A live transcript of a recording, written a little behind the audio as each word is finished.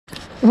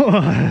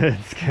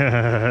What's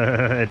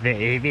good,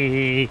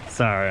 baby?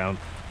 Sorry, I'm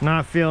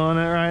not feeling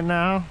it right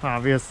now.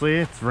 Obviously,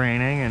 it's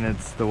raining and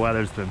the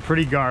weather's been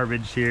pretty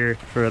garbage here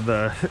for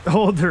the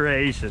whole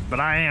duration, but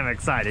I am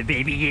excited,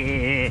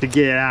 baby, to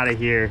get out of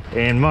here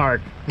and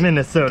mark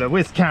Minnesota,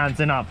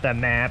 Wisconsin off the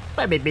map.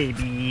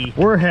 Baby.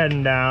 We're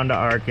heading down to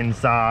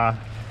Arkansas.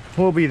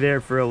 We'll be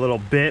there for a little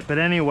bit, but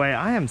anyway,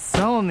 I am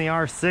selling the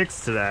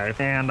R6 today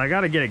and I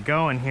got to get it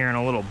going here in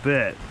a little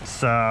bit.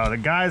 So the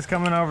guy's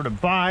coming over to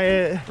buy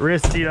it.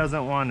 Risty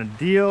doesn't want to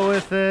deal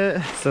with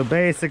it. So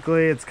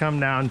basically it's come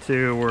down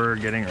to we're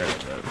getting rid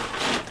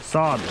of it.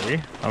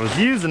 Sadly, I was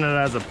using it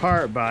as a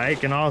part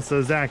bike and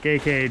also Zach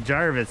aka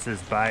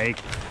Jarvis's bike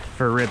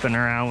for ripping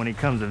around when he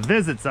comes and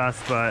visits us,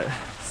 but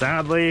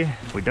sadly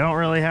we don't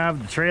really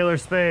have the trailer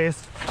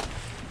space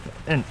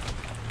and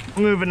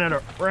moving it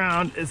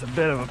around is a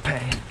bit of a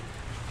pain.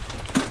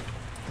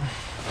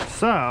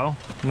 So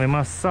we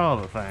must sell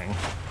the thing.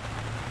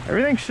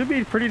 Everything should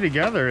be pretty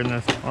together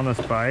on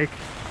this bike.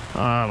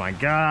 Oh my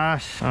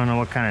gosh, I don't know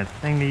what kind of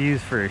thing to use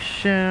for a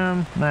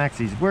shim.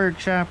 Maxy's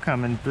workshop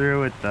coming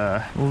through with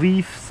the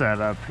leaf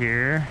setup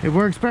here. It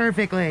works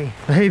perfectly.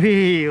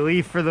 Baby,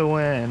 leaf for the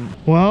win.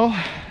 Well,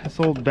 this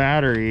old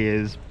battery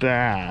is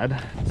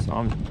bad, so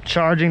I'm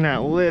charging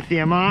that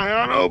lithium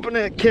ion. Open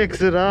it,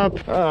 kicks it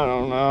up. I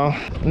don't know.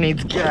 It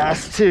needs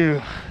gas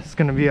too. It's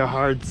gonna be a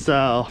hard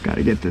sell.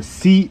 Gotta get the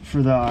seat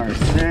for the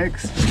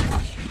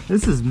R6.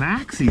 This is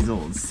Maxy's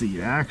old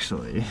seat,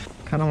 actually.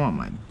 Kind of want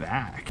my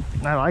back.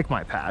 I like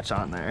my patch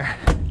on there.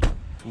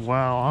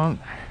 Well,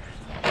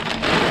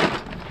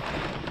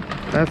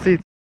 that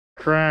seat's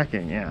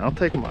cracking. Yeah, I'll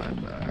take mine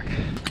back.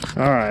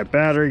 All right,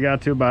 battery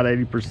got to about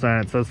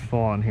 80%. It says full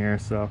on here,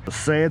 so let's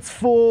say it's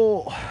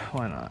full.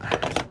 Why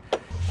not?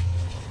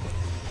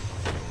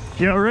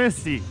 Yo,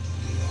 Risty,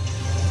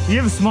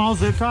 you have small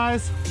zip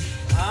ties?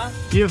 Huh?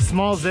 You have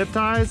small zip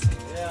ties?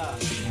 Yeah.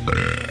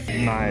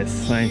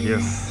 Nice, thank you.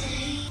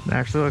 It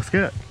actually looks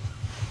good.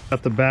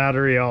 Got the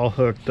battery all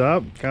hooked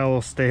up. Got a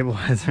little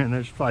stabilizer in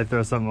there. Should probably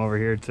throw something over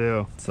here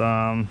too.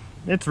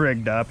 It's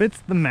rigged up. It's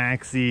the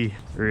Maxy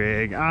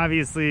rig.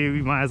 Obviously,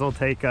 we might as well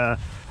take a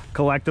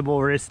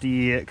collectible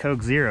Risty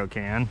Coke Zero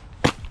can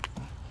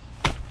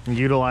and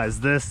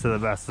utilize this to the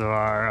best of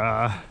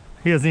our,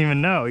 he doesn't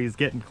even know he's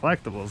getting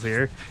collectibles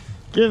here.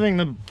 Giving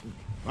the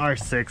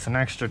R6 an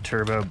extra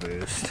turbo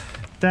boost.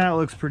 That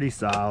looks pretty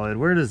solid.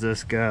 Where does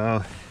this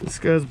go? This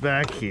goes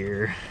back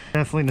here.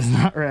 Definitely does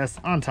not rest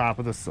on top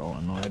of the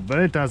solenoid, but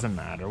it doesn't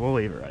matter. We'll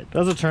leave it right.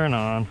 Does it turn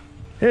on?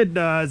 It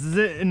does. Is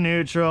it in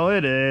neutral?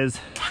 It is.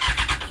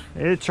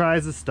 It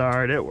tries to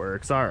start. It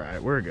works. All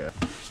right, we're good.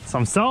 So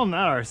I'm selling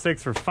that R6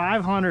 for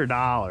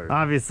 $500.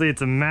 Obviously,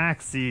 it's a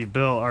Maxy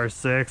built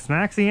R6.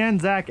 Maxy and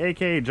Zach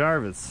aka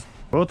Jarvis.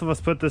 Both of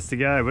us put this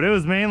together, but it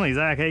was mainly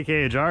Zach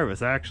aka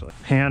Jarvis, actually.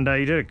 And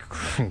you did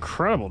an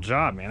incredible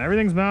job, man.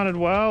 Everything's mounted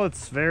well.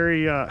 It's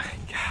very, God,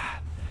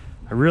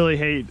 I really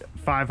hate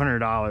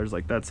 $500.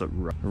 Like, that's a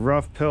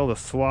rough pill to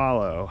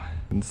swallow,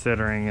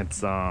 considering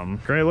it's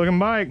great looking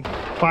bike.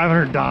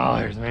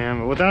 $500,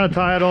 man, but without a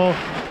title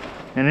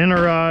and in a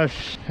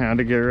rush, had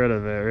to get rid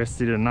of it.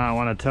 Risty did not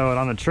want to tow it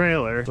on the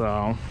trailer,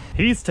 so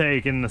he's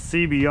taking the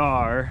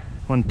CBR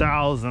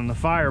 1000, the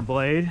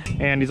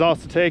Fireblade, and he's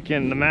also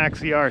taking the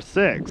Maxy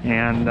R6,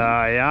 and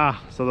yeah,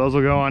 so those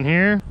will go on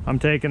here. I'm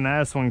taking the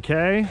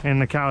S1K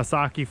and the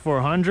Kawasaki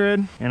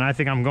 400, and I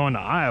think I'm going to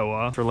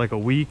Iowa for like a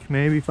week,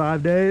 maybe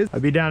 5 days.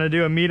 I'd be down to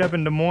do a meetup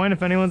in Des Moines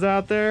if anyone's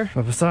out there,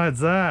 but besides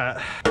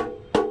that,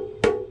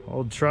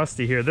 old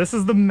trusty here. This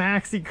is the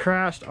Maxy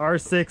crashed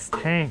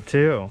R6 tank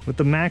too, with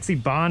the Maxy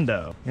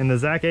Bondo and the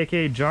Zach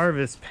aka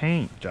Jarvis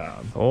paint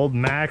job. Old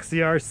Maxy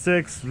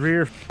R6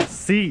 rear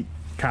seat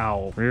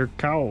rear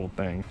cowl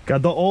thing.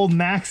 Got the old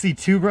Maxy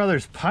Two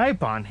Brothers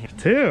pipe on here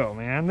too,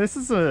 man. This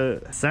is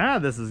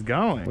sad this is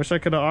going. Wish I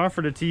could have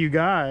offered it to you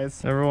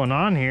guys, everyone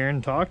on here,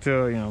 and talked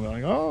to, you know, be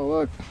like, oh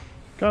look,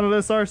 got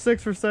this R6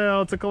 for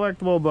sale, it's a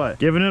collectible, but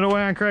giving it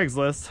away on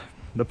Craigslist.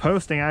 The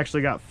posting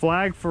actually got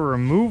flagged for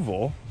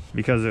removal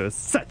because it was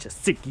such a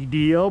sicky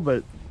deal,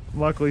 but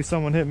luckily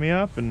someone hit me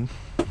up and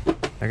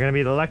they're gonna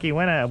be the lucky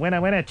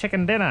winner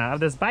chicken dinner of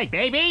this bike,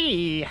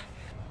 baby.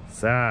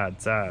 Sad,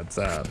 sad,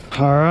 sad.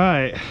 All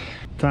right,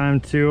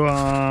 time to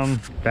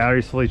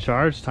battery's fully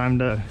charged. Time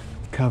to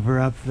cover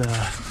up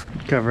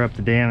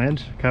the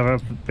damage, cover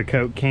up the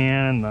Coke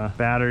can and the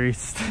battery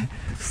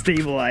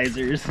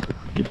stabilizers.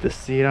 Get the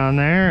seat on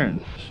there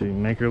and should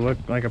make her look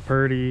like a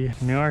pretty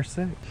new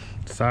R6.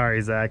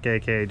 Sorry, Zach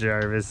aka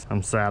Jarvis,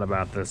 I'm sad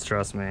about this,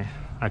 trust me.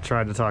 I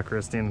tried to talk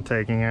Risty into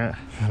taking it,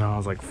 and I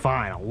was like,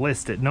 fine, I'll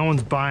list it. No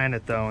one's buying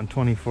it though in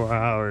 24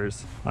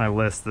 hours. I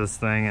list this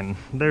thing and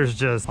there's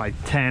just like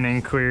 10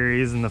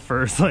 inquiries in the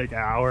first like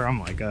hour. I'm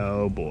like,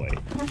 oh boy,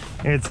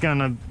 it's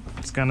gonna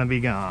be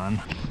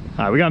gone.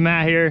 All right, we got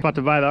Matt here, about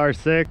to buy the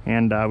R6,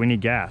 and we need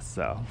gas,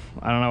 so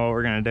I don't know what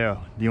we're gonna do.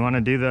 Do you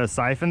wanna do the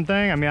siphon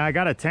thing? I mean, I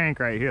got a tank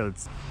right here.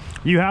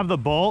 You have the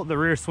bolt, the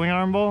rear swing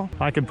arm bolt?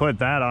 I can put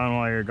that on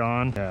while you're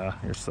gone. Yeah,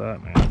 you're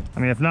set, man. I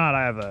mean, if not,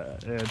 I have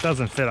it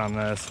doesn't fit on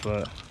this,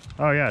 but,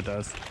 oh yeah, it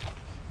does.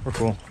 We're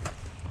cool.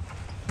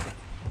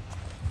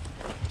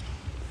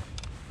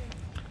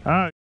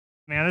 Oh,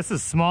 man, this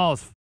is small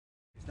as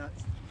It's not,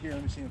 here,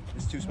 let me see.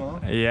 It's too small?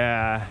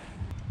 yeah.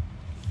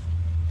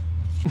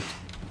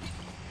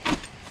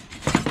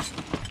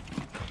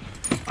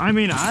 I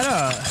mean,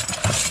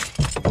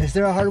 Is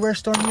there a hardware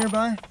store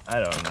nearby? I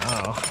don't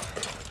know.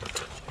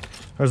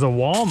 There's a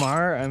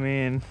Walmart, I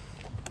mean,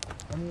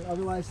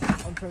 otherwise,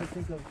 I'm trying to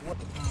think of what.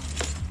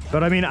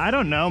 But I mean, I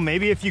don't know.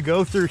 Maybe if you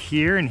go through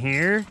here and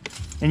here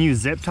and you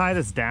zip tie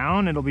this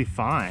down, it'll be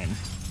fine.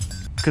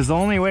 Because the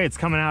only way it's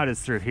coming out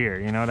is through here,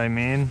 you know what I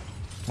mean?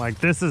 Like,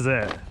 this is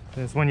it.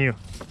 It's when you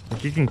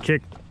can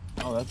kick.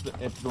 Oh,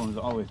 it's going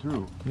all the way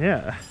through.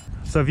 Yeah.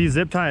 So if you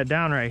zip tie it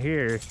down right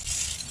here,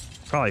 it's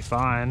probably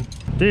fine.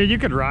 Dude, you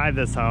could ride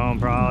this home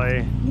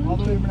probably. All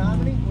the way to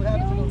Menominee? What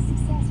happens if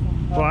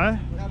What?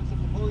 What happens if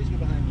the pulleys get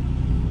behind me?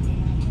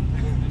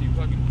 And you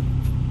fucking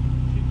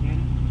shit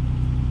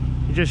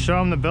candy? You just show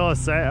them the bill of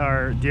sale,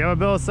 or do you have a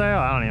bill of sale?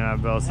 I don't even have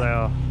a bill of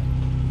sale.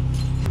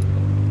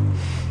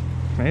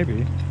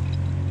 Maybe.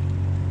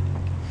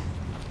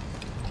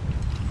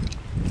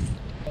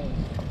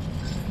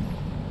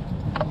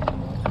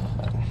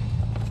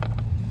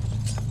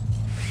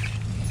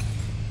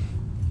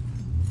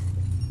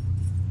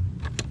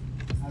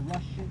 I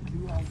rushed shit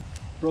too. I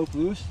broke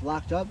loose,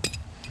 locked up.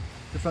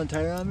 The front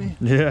tire on me.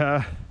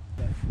 Yeah.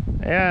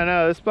 Yeah,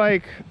 no, this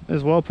bike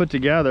is well put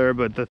together,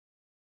 but the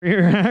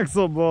rear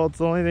axle bolt's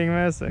the only thing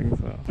missing.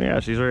 So yeah,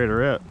 she's ready to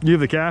rip. You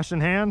have the cash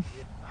in hand?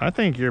 I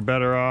think you're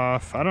better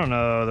off. I don't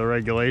know the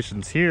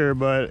regulations here,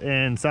 but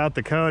in South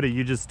Dakota,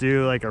 you just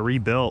do like a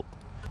rebuilt.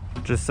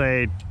 Just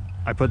say,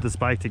 I put this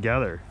bike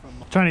together.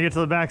 Trying to get to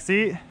the back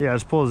seat? Yeah,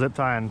 just pull a zip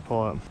tie and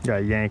pull it. You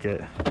gotta yank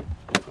it.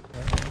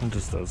 It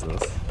just does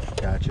this.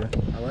 Gotcha.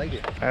 I like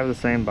it. I have the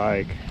same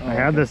bike. Oh, I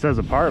had this as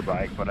a part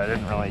bike, but I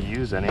didn't really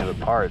use any of the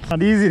parts.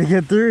 Not easy to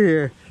get through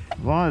here. As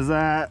long as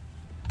that.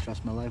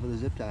 Trust my life with a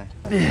zip tie.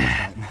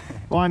 Yeah.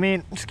 Well, I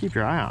mean, just keep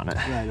your eye on it.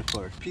 Right, of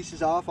course.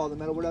 Pieces off, all the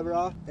metal, whatever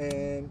off,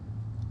 and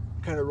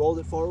kind of rolled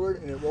it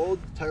forward, and it rolled.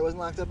 The tire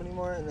wasn't locked up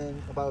anymore, and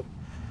then about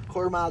a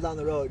quarter mile down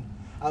the road,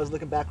 I was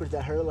looking backwards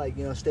at her, like,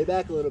 you know, stay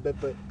back a little bit,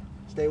 but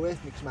stay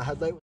with me, because my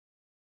headlight was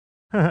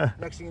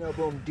next thing you know,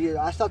 boom, deer.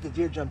 I thought the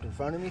deer jumped in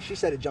front of me. She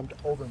said it jumped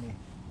over me.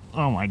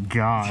 Oh my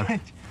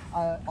God.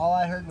 All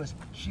I heard was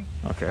she.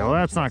 Okay, well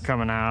that's not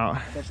coming out.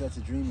 That's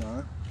a dream,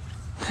 huh?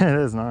 It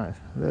is nice.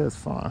 It is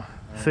fun.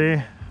 See,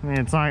 I mean,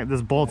 it's not,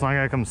 this bolt's not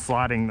gonna come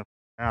sliding the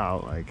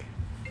out, like.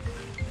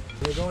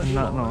 They're going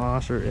Not in the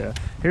washer, yeah.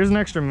 Here's an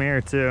extra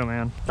mirror too,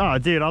 man. Oh,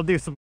 dude, I'll do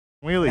some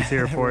wheelies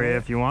here for you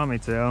if you want me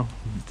to,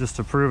 just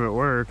to prove it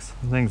works.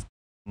 Things.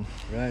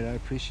 Right, I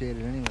appreciate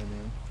it anyway,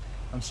 man.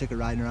 I'm sick of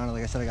riding around.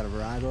 Like I said, I got a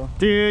Virago.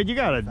 Dude, you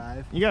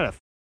gotta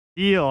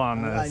feel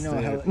on this. I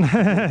know, dude.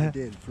 I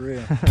did, for real.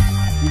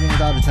 Even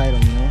without the title,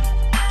 you know.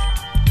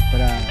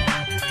 But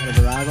I got a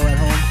Virago at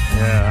home.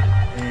 Yeah.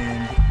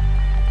 And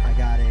I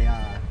got a.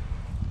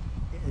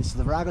 So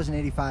the Virago's an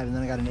 '85, and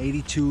then I got an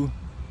 '82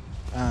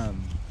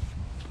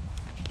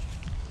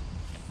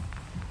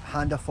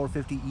 Honda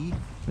 450e.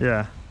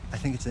 Yeah. I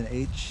think it's an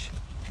H.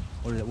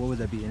 What would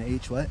that be? An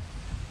H what?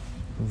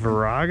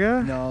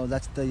 Virago? No,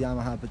 that's the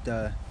Yamaha, but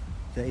the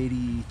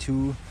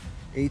 82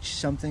 H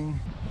something.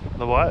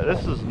 The what?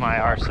 This is my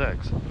R6.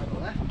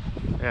 What?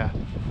 Yeah.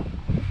 You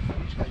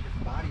just got a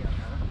different body on it,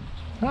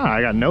 huh? Ah,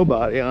 I got no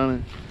body on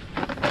it.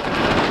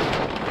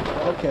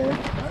 Okay,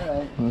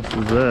 alright. This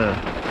is it.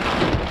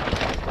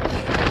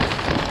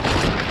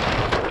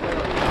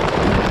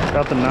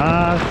 Got the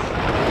knots.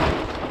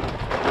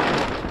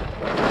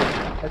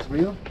 That's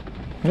real?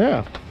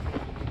 Yeah.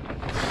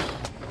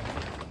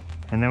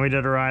 And then we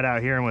did a ride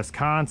out here in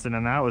Wisconsin,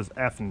 and that was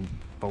effing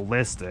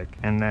ballistic.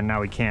 And then now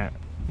we can't,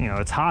 you know,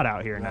 it's hot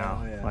out here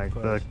now. Yeah, like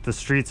the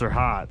streets are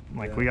hot.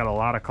 Like we got a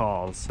lot of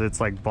calls.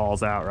 It's like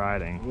balls out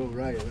riding. Oh,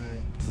 right.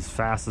 It's as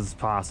fast as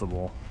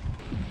possible.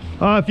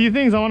 A few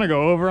things I want to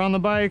go over on the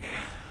bike.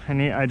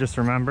 I just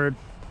remembered.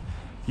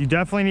 You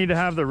definitely need to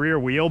have the rear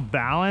wheel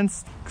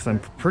balanced, because I'm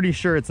pretty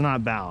sure it's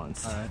not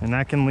balanced. And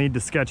that can lead to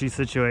sketchy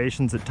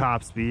situations at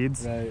top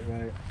speeds. Right.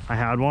 I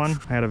had one.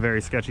 I had a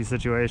very sketchy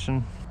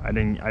situation. I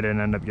didn't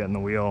end up getting the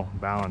wheel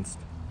balanced.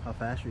 How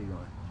fast are you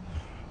going?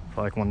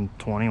 For like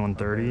 120,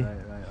 130.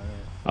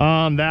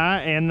 Right.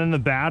 That, and then the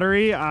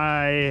battery,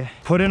 I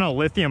put in a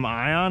lithium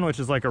ion, which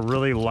is like a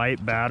really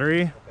light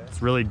battery. Okay.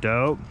 It's really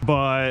dope,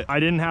 but I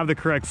didn't have the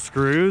correct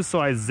screws,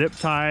 so I zip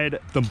tied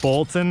the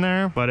bolts in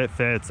there, but it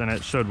fits and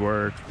it should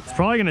work. It's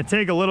probably gonna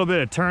take a little bit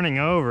of turning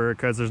over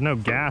because there's no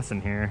gas in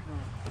here.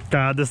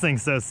 God, this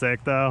thing's so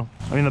sick though.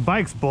 I mean, the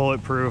bike's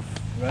bulletproof.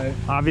 Right.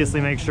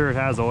 Obviously make sure it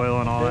has oil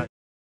and all that.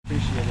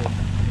 Appreciate it, you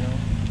know.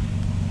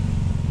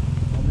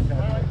 I'm just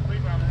happy.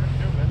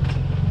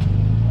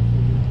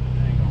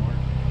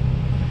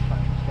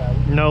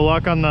 No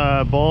luck on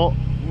the bolt?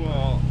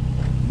 Well,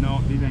 no,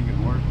 these ain't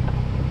gonna work.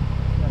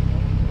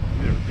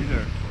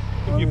 Either.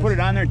 If you put it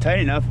on there tight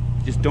enough,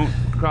 just don't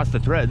cross the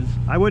threads.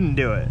 I wouldn't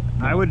do it.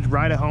 No. I would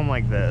ride it home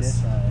like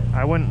this.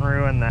 I wouldn't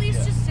ruin that. At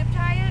least just zip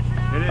tie it for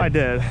now? I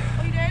did.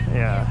 Oh, you did?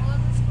 Yeah. Okay, well,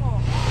 that's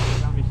cool.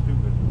 Don't be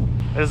stupid.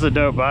 This is a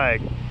dope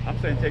bike. I'm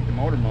saying take the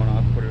motor mount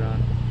off, put it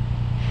on.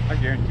 I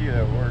guarantee you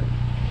that'll work.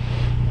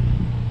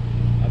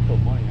 I put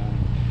money on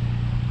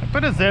it. I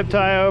put a zip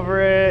tie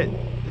over it.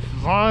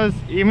 As long as,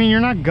 I mean, you're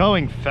not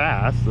going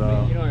fast, so. I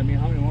mean, you know what I mean?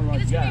 How many more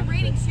rods It's you got? gonna be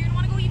raining, so you're gonna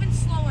wanna go even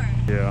slower.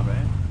 Yeah.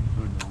 Right?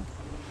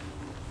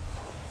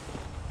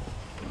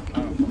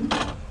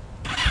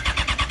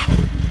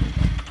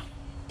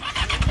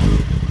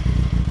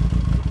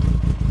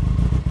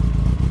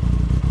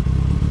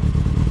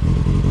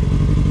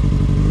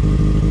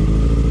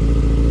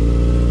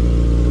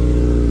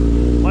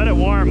 Let it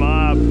warm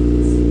up.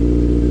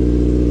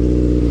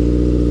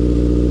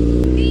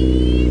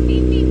 Beep,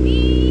 beep, beep,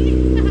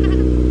 beep.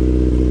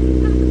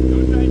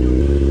 Don't try doing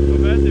that. How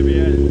fast have you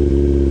had it?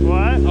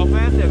 What? How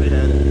fast have you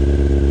had it?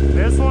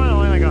 This one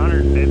only like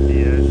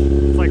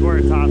 150-ish. It's like where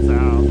it tops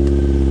out.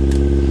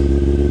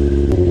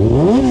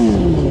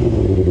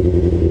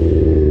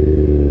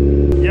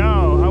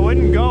 Yo, I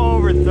wouldn't go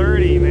over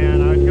 30,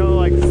 man. I'd go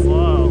like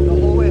slow. The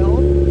whole way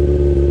home?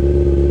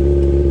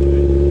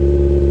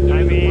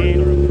 I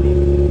mean,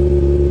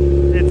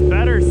 it's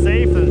better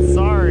safe than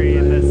sorry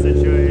in this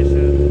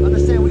situation. I'm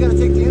just saying, we gotta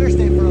take the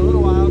interstate for a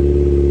little while,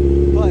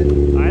 but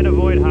I'd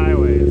avoid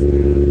highways,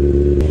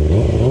 man.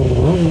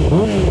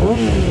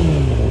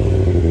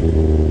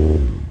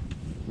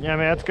 Yeah,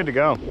 man, that's good to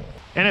go.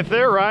 And if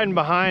they're riding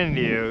behind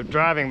you,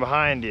 driving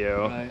behind you,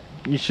 Right.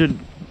 you should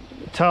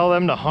tell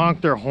them to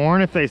honk their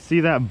horn if they see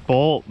that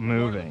bolt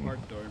moving.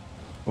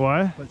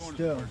 What? but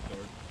still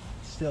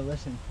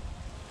listen.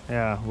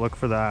 Yeah, look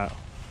for that.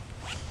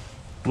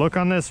 Look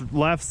on this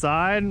left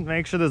side,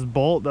 make sure this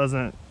bolt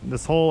doesn't,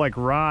 this whole like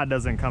rod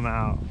doesn't come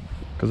out.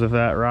 Because if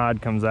that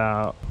rod comes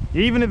out,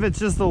 even if it's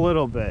just a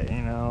little bit, you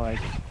know, like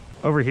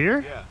over here?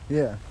 Yeah.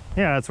 Yeah.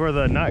 Yeah, that's where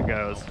the nut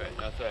goes. Okay,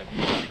 that's right.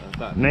 That's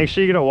not. Make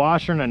sure you get a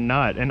washer and a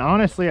nut. And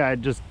honestly,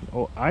 I'd just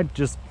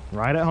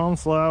ride it home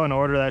slow and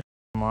order that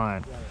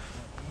online.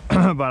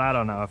 But I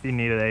don't know if you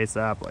need it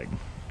ASAP, like,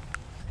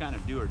 It's kind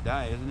of do or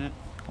die, isn't it?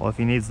 well, if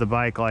he needs the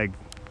bike like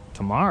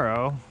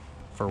tomorrow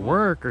for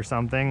work or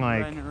something, I'm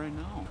like, riding it right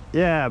now.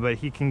 yeah, but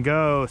he can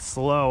go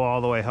slow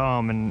all the way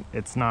home and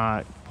it's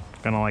not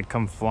gonna like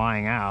come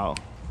flying out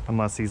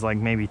unless he's like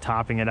maybe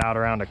topping it out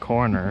around a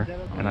corner.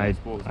 And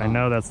I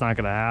know that's not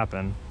gonna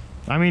happen.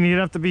 I mean, you'd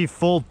have to be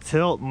full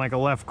tilt in like a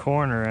left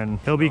corner and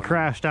he'll be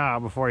crashed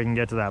out before he can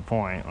get to that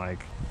point. Like,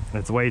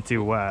 it's way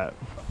too wet.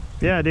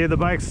 Yeah, dude, the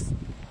bike's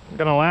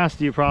gonna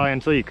last you probably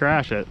until you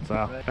crash it.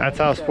 So that's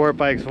how sport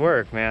bikes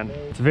work, man.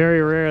 It's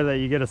very rare that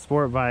you get a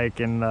sport bike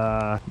and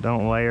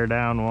don't lay her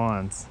down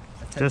once.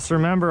 Just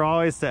remember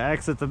always to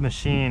exit the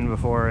machine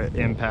before it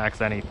impacts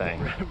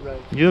anything. Right.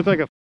 You look like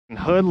a f***ing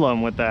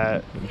hoodlum with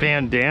that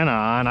bandana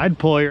on. I'd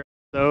pull your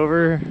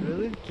over.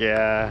 Really?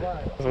 Yeah. Why?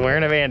 I was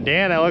wearing a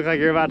bandana. Look like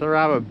you're about to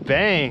rob a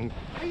bank.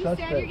 Are you sad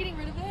you're getting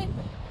rid of it?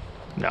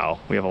 No,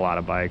 we have a lot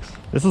of bikes.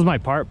 This is my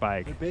part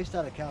bike. We're based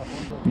out of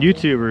California.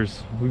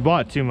 YouTubers, we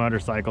bought 2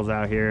 motorcycles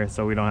out here,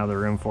 so we don't have the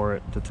room for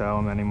it to tow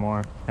them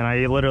anymore. And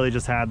I literally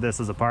just had this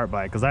as a part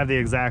bike because I have the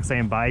exact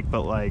same bike,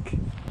 but like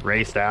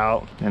raced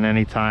out. And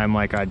anytime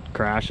like I'd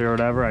crash it or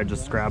whatever, I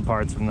just grab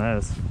parts from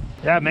this.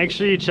 Yeah, make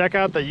sure you check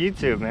out the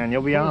YouTube, man.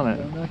 You'll be on it.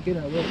 I'm not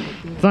kidding. I will.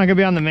 It's not gonna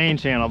be on the main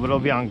channel, but it'll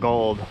be on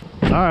Gold.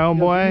 All right, Yo,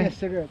 give me homeboy. a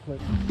cigarette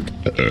quick.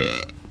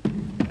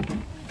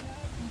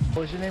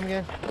 What's your name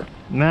again?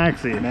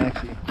 Maxy.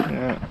 Maxy.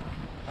 Yeah.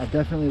 I'll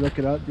definitely look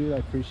it up, dude. I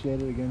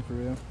appreciate it again for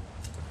real.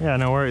 Yeah,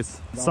 no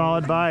worries.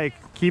 Solid bike.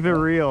 Keep it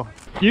real.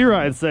 You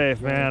ride safe,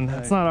 man.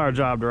 It's not our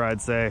job to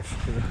ride safe.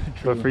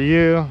 But for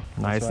you,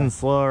 nice and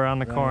slow around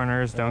the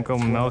corners. Don't go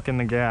milking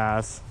the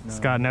gas. It's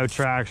got no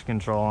traction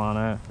control on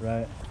it.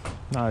 Right.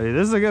 No, dude,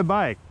 this is a good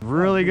bike.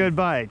 Really good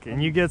bike.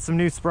 And you get some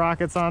new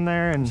sprockets on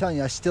there I'm and telling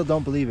you, I still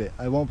don't believe it.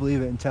 I won't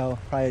believe it until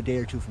probably a day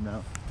or 2 from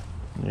now.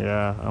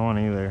 yeah, I won't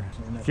either.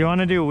 If you want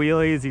to do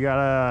wheelies, you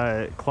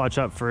gotta clutch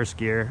up first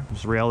gear.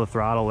 Just rail the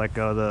throttle, let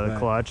go of the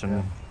clutch,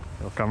 and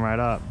it'll come right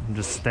up.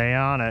 Just stay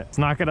on it. It's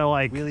not gonna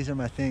like, Wheelies are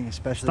my thing,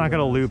 especially. it's not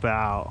gonna when- loop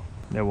out.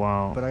 It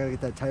won't. But I gotta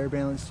get that tire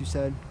balance you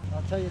said.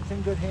 I'll tell you, it's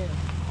in good hands.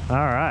 All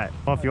right.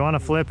 Well, if you want to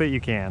flip it,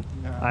 you can.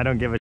 No. I don't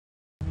give a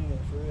I mean it,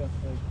 for real.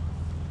 Like,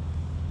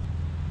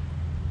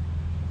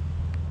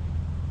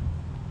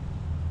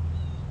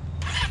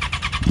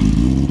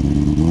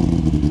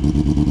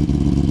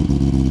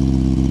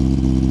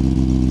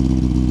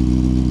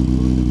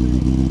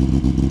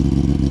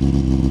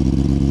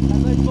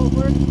 headlights both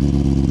work,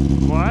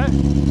 what?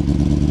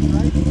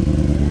 right?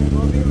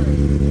 Low beamer.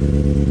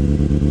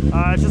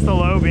 It's just a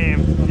low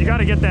beam. You got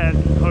to get that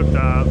hooked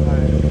up.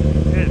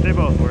 They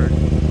both work. I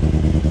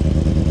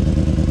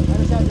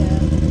just had to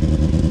ask.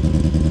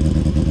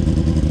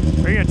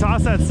 Are you gonna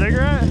toss that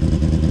cigarette?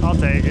 I'll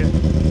take it.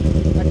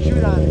 I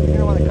chewed on it. You're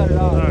gonna want to cut it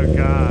off. Oh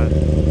God.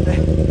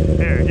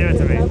 Here, give it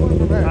to me. Grab one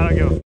from her. I don't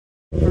give a.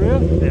 For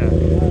real? Yeah.